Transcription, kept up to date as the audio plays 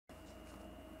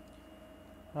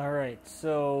Alright,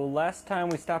 so last time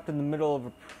we stopped in the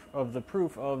middle of the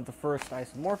proof of the first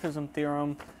isomorphism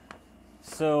theorem.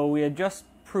 So we had just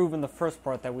proven the first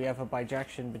part that we have a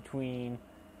bijection between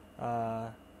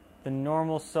the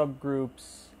normal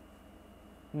subgroups,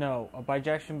 a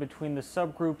bijection between the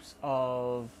subgroups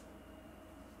of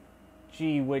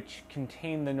G which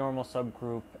contain the normal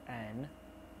subgroup N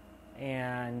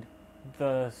and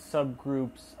the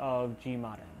subgroups of G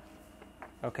mod N.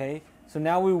 Okay, so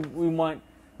now we want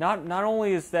not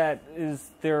only is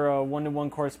there a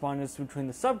one-to-one correspondence between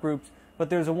the subgroups,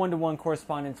 but there's a one-to-one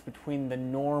correspondence between the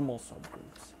normal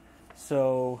subgroups.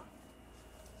 So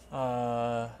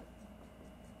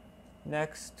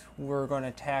next we're going to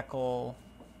tackle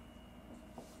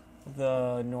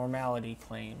the normality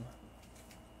claim.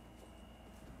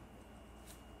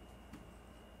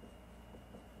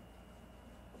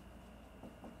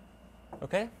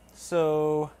 Okay,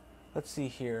 so let's see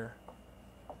here.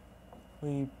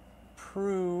 We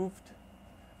proved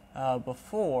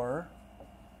before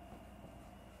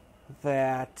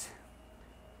that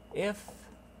if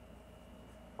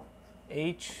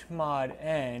H mod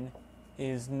N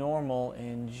is normal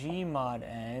in G mod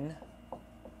N,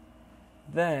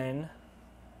 then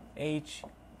H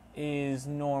is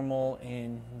normal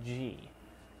in G.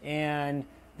 And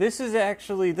this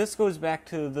goes back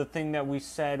to the thing that we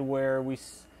said where we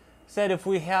said if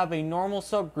we have a normal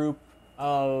subgroup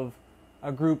of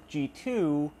a group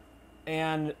G2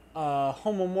 and a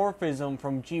homomorphism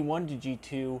from G1 to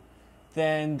G2,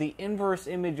 then the inverse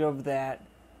image of that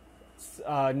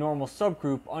normal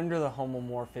subgroup under the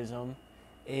homomorphism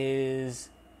is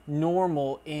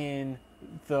normal in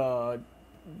the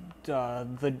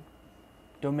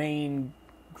domain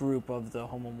group of the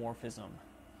homomorphism.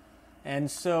 And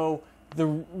so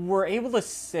we're able to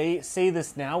say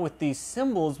this now with these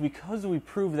symbols because we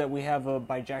prove that we have a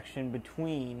bijection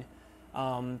between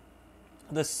the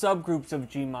subgroups of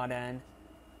G mod N,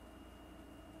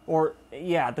 the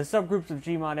subgroups of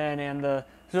G mod N and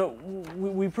so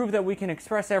we prove that we can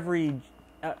express every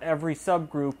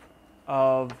subgroup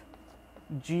of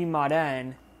G mod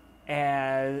N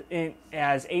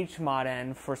as H mod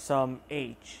N for some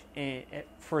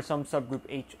for some subgroup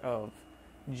H of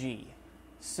G.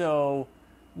 So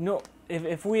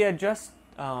if we had just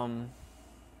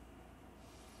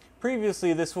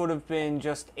previously, this would have been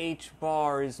just H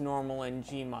bar is normal in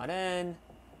G mod N,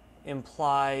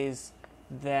 implies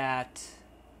that,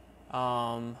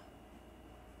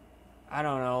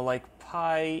 like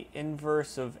pi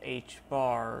inverse of H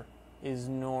bar is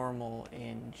normal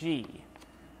in G.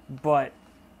 But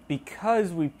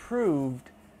because we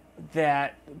proved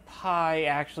that pi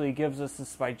actually gives us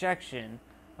this bijection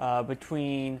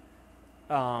between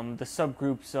the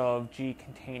subgroups of G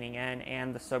containing N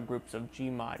and the subgroups of G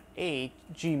mod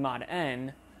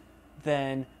N,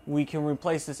 then we can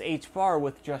replace this H bar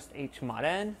with just H mod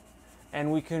N,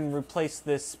 and we can replace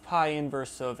this pi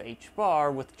inverse of H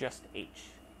bar with just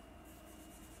H.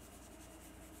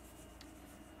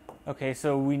 Okay,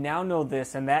 so we now know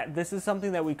this, and that this is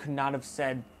something that we could not have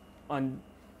said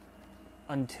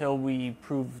until we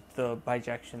proved the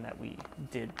bijection that we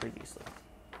did previously.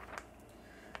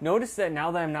 Notice that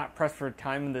now that I'm not pressed for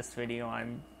time in this video,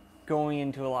 I'm going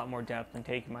into a lot more depth and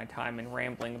taking my time and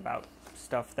rambling about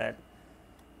stuff that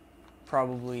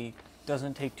probably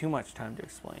doesn't take too much time to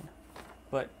explain.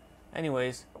 But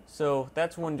anyways, so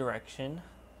that's one direction.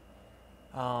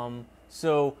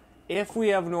 So if we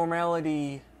have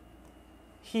normality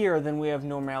here, then we have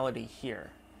normality here.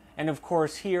 And of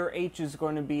course here H is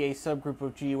going to be a subgroup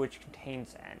of G which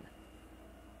contains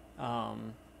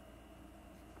N.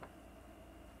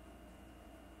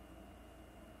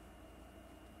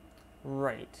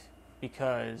 Right,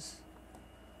 because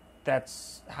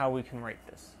that's how we can write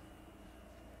this.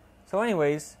 So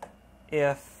anyways,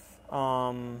 if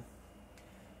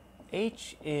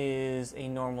H is a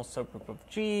normal subgroup of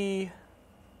G,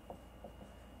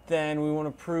 then we want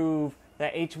to prove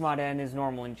that H mod N is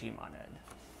normal in G mod N.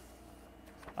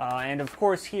 And of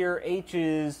course here H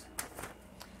is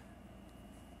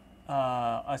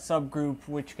a subgroup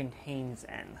which contains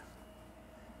N.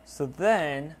 So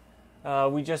then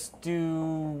we just do,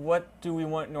 what do we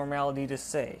want normality to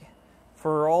say?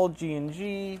 For all G and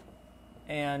G,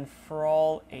 and for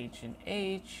all H and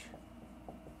H,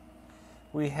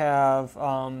 we have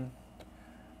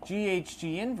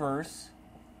GHG inverse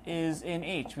is in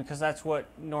H, because that's what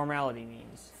normality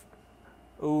means.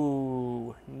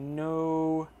 Ooh,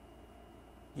 no,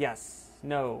 yes,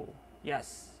 no,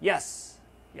 yes, yes,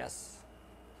 yes.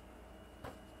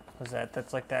 What's that?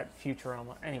 That's like that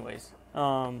Futurama. Anyways,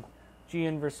 G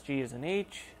inverse G is an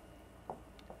H.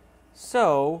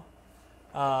 So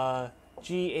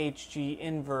GHG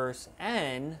inverse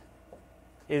n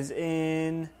is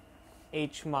in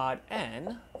H mod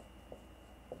n.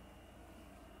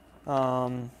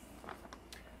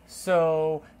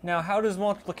 So now how does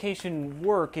multiplication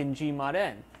work in G mod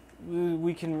n?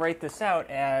 We can write this out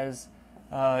as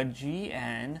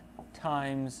Gn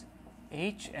times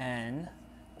Hn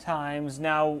times,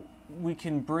 now we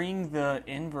can bring the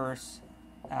inverse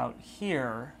out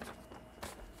here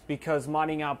because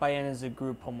modding out by n is a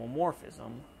group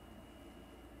homomorphism.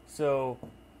 So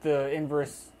the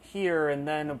inverse here and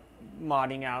then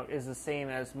modding out is the same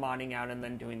as modding out and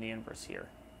then doing the inverse here.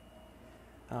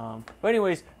 But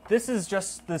anyways, this is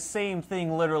just the same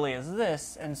thing literally as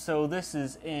this, and so this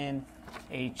is in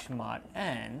H mod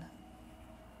n.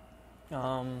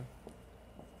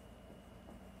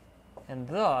 And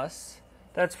thus,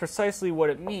 that's precisely what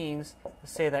it means to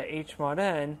say that H mod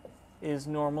n is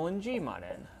normal in G mod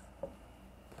n.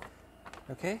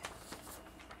 Okay?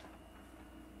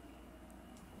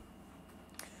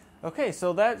 Okay,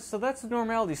 so that's the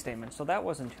normality statement, so that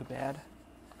wasn't too bad.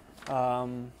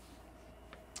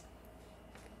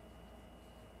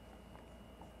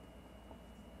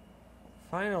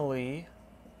 Finally,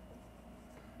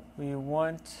 we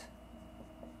want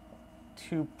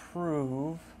to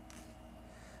prove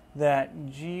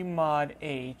that G mod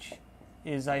H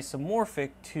is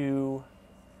isomorphic to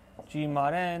G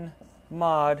mod n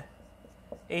mod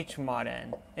H mod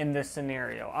n in this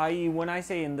scenario. I.e., when I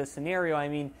say in this scenario, I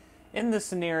mean in the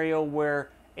scenario where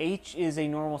H is a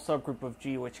normal subgroup of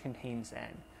G which contains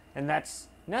n. And that's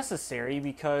necessary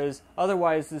because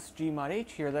otherwise this G mod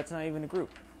H here, that's not even a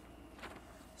group.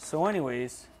 So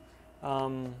anyways,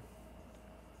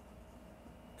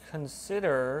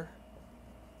 consider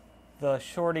the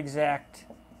short exact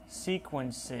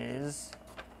sequences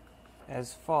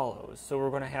as follows. So we're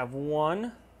going to have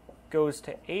 1 goes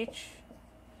to H,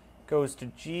 goes to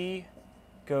G,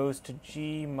 goes to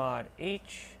G mod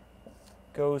H,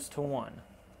 goes to 1.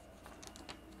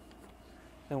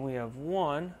 Then we have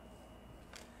 1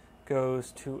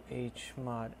 goes to H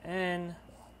mod n,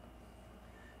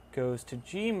 goes to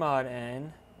G mod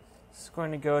n. It's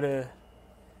going to go to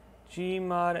G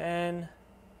mod n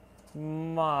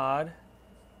mod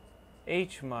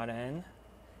H mod n,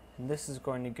 and this is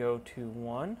going to go to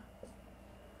 1.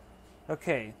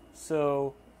 Okay,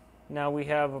 so now we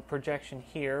have a projection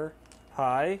here,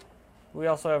 pi. We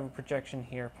also have a projection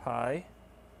here, pi.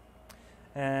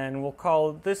 And we'll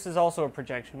call, this is also a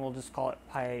projection, we'll just call it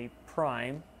pi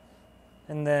prime.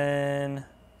 And then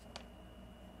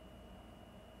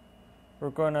we're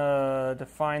going to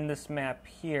define this map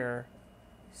here,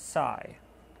 psi.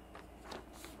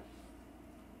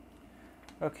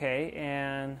 Okay,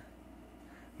 and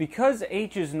because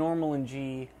H is normal in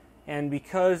G, and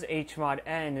because H mod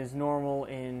n is normal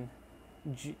in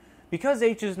G, because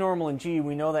H is normal in G,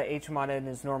 we know that H mod n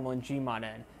is normal in G mod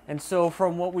n. And so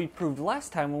from what we proved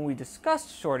last time when we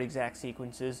discussed short exact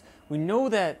sequences, we know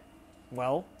that,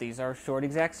 well, these are short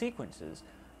exact sequences.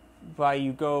 By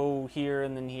you go here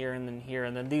and then here and then here,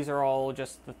 and then these are all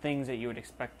just the things that you would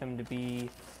expect them to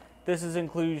be. This is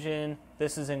inclusion,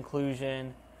 this is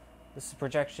inclusion, this is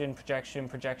projection, projection,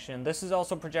 projection. This is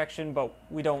also projection, but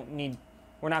we're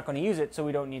not going to use it, so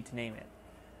we don't need to name it.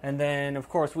 And then, of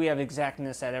course, we have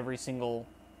exactness at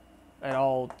at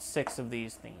all 6 of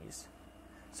these thingies.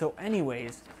 So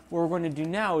anyways, what we're going to do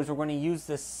now is we're going to use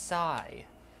this psi.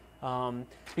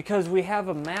 Because we have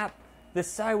a map, this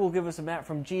psi will give us a map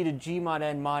from G to G mod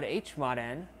n mod H mod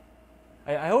n.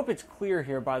 I hope it's clear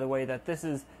here, by the way, that this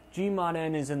is G mod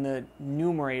n is in the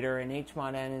numerator and H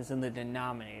mod n is in the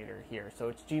denominator here. So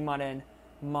it's G mod n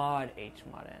mod H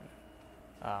mod n.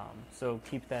 So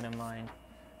keep that in mind.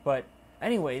 But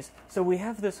anyways, so we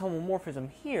have this homomorphism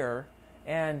here,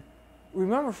 and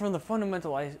remember from the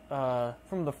fundamental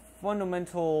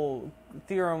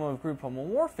theorem of group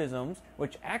homomorphisms,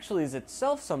 which actually is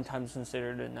itself sometimes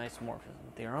considered an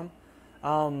isomorphism theorem,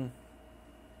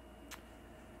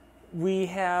 we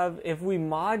have, if we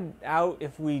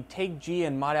take G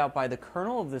and mod out by the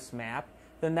kernel of this map,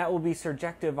 then that will be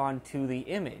surjective onto the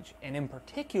image. And in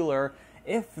particular,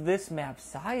 if this map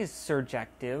psi is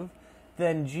surjective,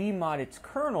 then G mod its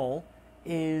kernel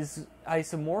is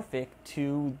isomorphic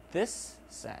to this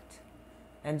set.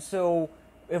 And so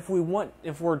if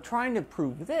we're trying to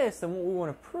prove this, then what we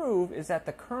want to prove is that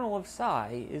the kernel of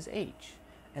psi is H.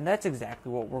 And that's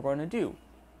exactly what we're going to do.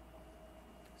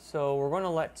 So we're going to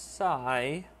let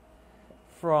psi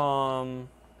from,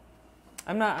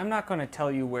 I'm not going to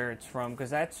tell you where it's from,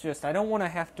 because that's just, I don't want to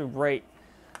have to write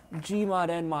G mod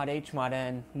n mod H mod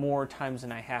n more times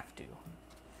than I have to.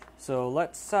 So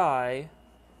let psi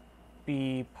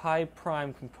be pi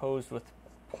prime composed with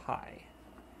pi.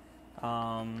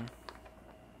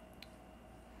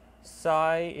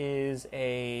 Psi is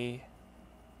a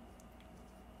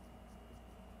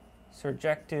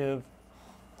surjective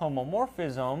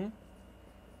homomorphism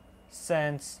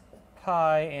since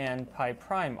pi and pi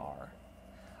prime are.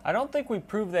 I don't think we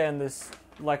proved that in this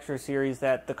lecture series,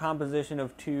 that the composition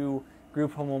of two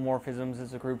group homomorphisms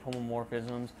is a group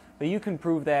homomorphisms, but you can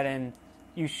prove that, and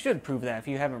you should prove that if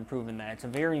you haven't proven that. It's a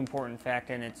very important fact,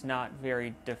 and it's not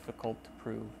very difficult to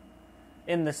prove,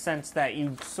 in the sense that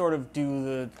you sort of do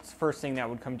the first thing that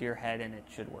would come to your head and it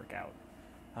should work out.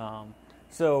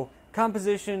 So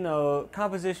compositions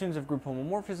of group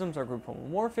homomorphisms are group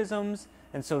homomorphisms,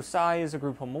 and so psi is a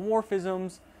group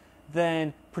homomorphisms.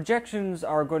 Then projections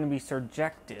are going to be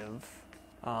surjective,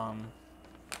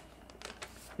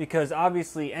 because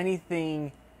obviously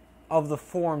anything of the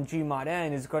form G mod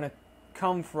n is going to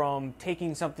come from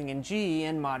taking something in G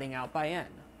and modding out by n.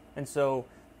 And so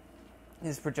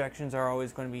these projections are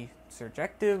always going to be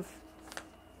surjective.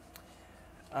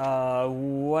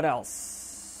 What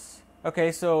else?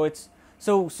 Okay, so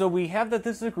we have that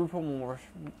this is a group homomorphism,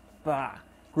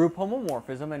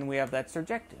 and we have that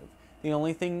surjective. The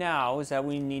only thing now is that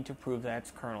we need to prove that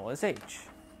its kernel is H.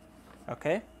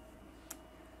 Okay?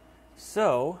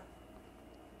 So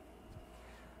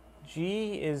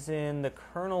G is in the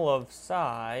kernel of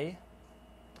psi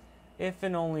if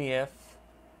and only if,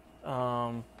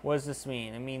 what does this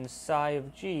mean? It means psi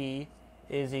of G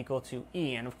is equal to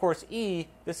E. And of course E,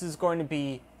 this is going to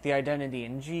be the identity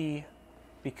in G,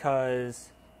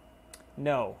 because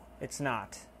no, it's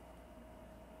not.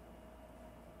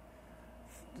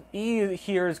 E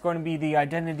here is going to be the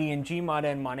identity in G mod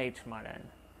n mod H mod n.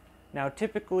 Now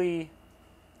typically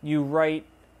you write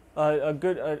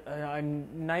a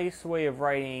nice way of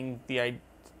writing the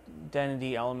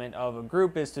identity element of a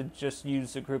group is to just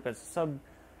use the group as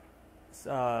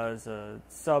a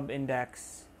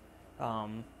sub-index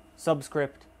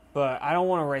subscript, but I don't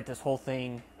want to write this whole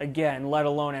thing again, let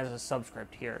alone as a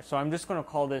subscript here. So I'm just going to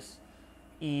call this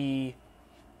E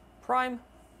prime.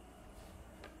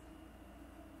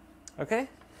 Okay,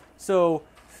 so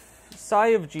psi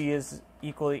of G is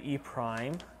equal to E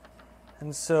prime,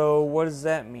 and so what does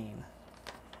that mean?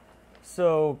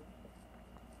 So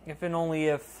if and only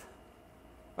if,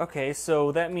 okay,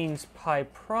 so that means pi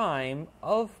prime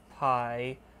of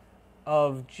pi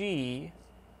of G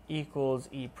equals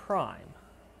E prime.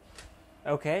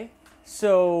 Okay,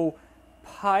 so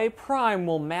pi prime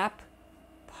will map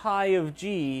pi of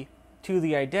G to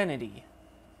the identity.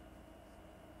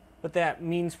 But that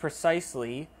means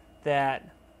precisely that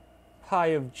pi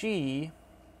of G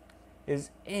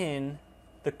is in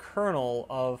the kernel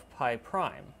of pi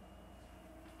prime.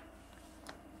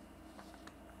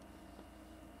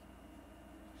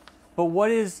 But what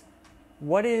is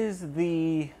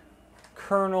the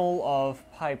kernel of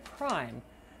pi prime?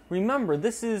 Remember,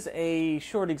 this is a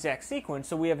short exact sequence,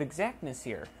 so we have exactness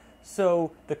here.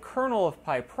 So the kernel of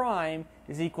pi prime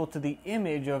is equal to the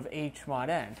image of H mod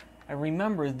n. And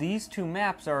remember, these two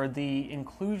maps are the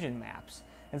inclusion maps.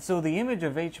 And so the image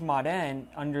of H mod n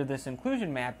under this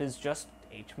inclusion map is just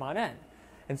H mod n.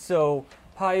 And so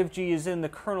pi of G is in the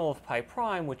kernel of pi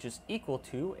prime, which is equal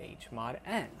to H mod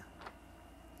n.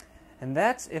 And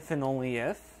that's if and only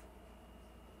if.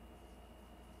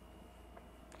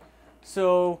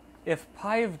 So if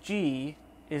pi of G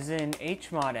is in H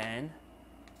mod n,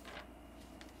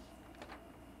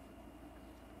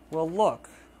 well, look.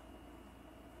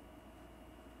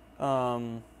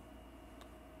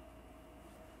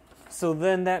 So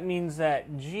then that means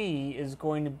that G is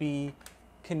going to be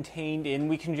contained in,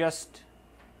 we can just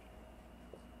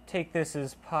take this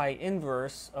as pi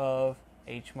inverse of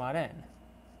H mod n.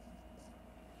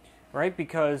 Right?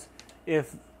 Because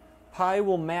if pi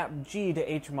will map G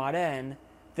to H mod n,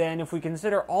 then if we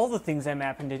consider all the things that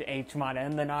map into H mod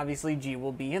n, then obviously G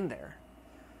will be in there.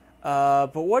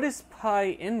 But what is pi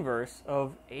inverse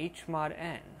of H mod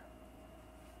n?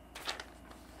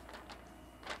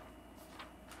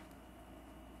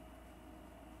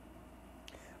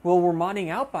 Well, we're modding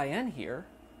out by n here.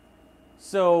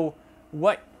 So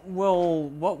what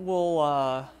will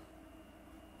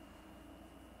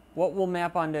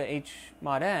map onto H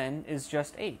mod n is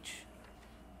just H.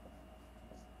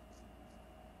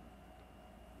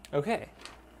 Okay.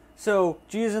 So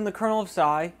G is in the kernel of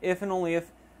psi if and only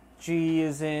if G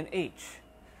is in H.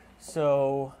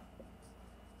 So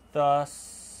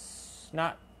thus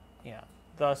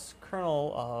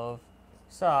kernel of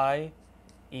psi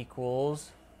equals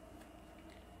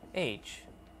H.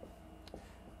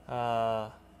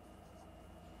 The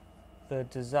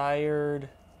desired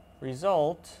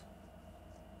result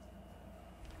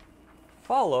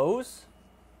follows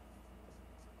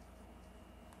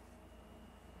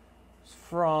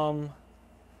from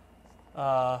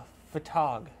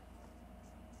Fatog,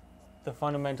 the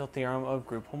fundamental theorem of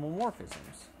group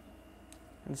homomorphisms.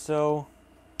 And so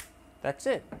that's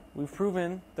it. We've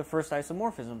proven the first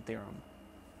isomorphism theorem.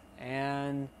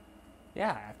 And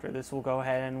yeah, after this we'll go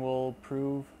ahead and we'll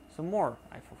prove some more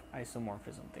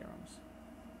isomorphism theorems.